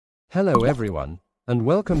Hello everyone, and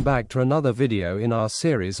welcome back to another video in our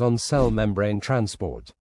series on cell membrane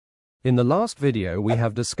transport. In the last video we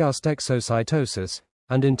have discussed exocytosis,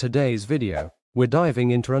 and in today's video, we're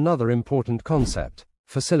diving into another important concept,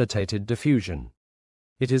 facilitated diffusion.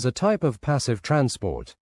 It is a type of passive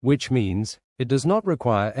transport, which means it does not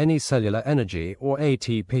require any cellular energy or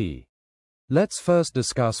ATP. Let's first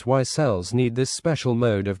discuss why cells need this special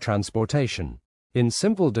mode of transportation. In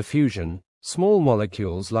simple diffusion, small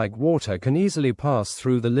molecules like water can easily pass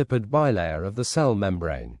through the lipid bilayer of the cell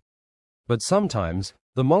membrane. But sometimes,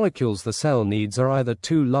 the molecules the cell needs are either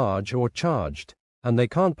too large or charged, and they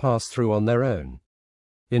can't pass through on their own.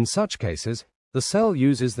 In such cases, the cell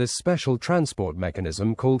uses this special transport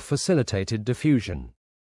mechanism called facilitated diffusion.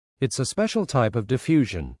 It's a special type of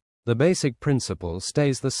diffusion. The basic principle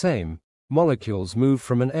stays the same. Molecules move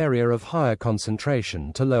from an area of higher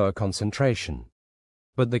concentration to lower concentration.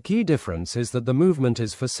 But the key difference is that the movement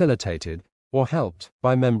is facilitated, or helped,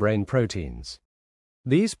 by membrane proteins.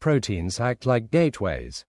 These proteins act like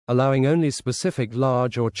gateways, allowing only specific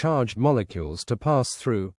large or charged molecules to pass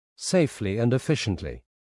through, safely and efficiently.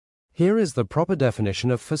 Here is the proper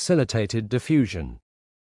definition of facilitated diffusion.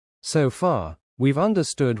 So far, we've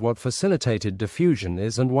understood what facilitated diffusion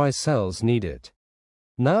is and why cells need it.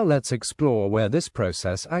 Now let's explore where this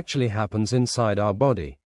process actually happens inside our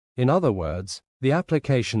body. In other words, the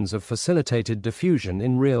applications of facilitated diffusion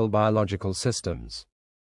in real biological systems.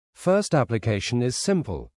 First application is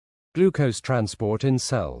simple: glucose transport in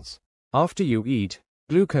cells. After you eat,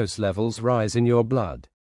 glucose levels rise in your blood.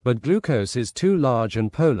 But glucose is too large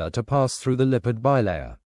and polar to pass through the lipid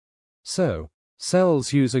bilayer. So,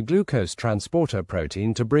 cells use a glucose transporter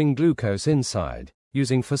protein to bring glucose inside,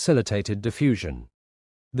 using facilitated diffusion.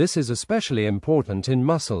 This is especially important in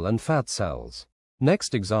muscle and fat cells.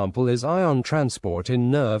 Next example is ion transport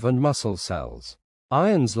in nerve and muscle cells.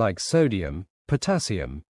 Ions like sodium,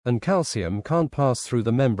 potassium, and calcium can't pass through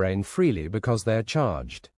the membrane freely because they're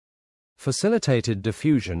charged. Facilitated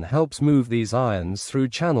diffusion helps move these ions through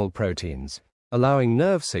channel proteins, allowing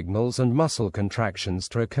nerve signals and muscle contractions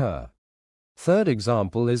to occur. Third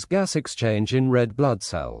example is gas exchange in red blood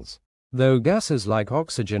cells. Though gases like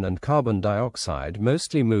oxygen and carbon dioxide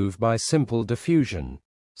mostly move by simple diffusion,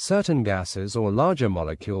 certain gases or larger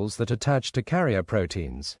molecules that attach to carrier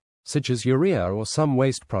proteins, such as urea or some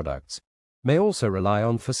waste products, may also rely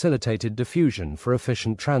on facilitated diffusion for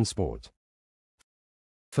efficient transport.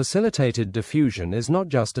 Facilitated diffusion is not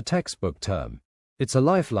just a textbook term, it's a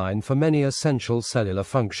lifeline for many essential cellular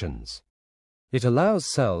functions. It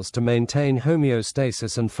allows cells to maintain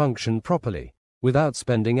homeostasis and function properly, without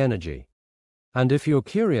spending energy. And if you're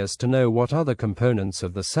curious to know what other components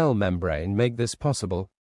of the cell membrane make this possible,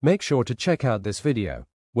 make sure to check out this video,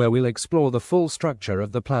 where we'll explore the full structure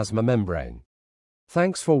of the plasma membrane.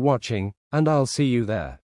 Thanks for watching, and I'll see you there.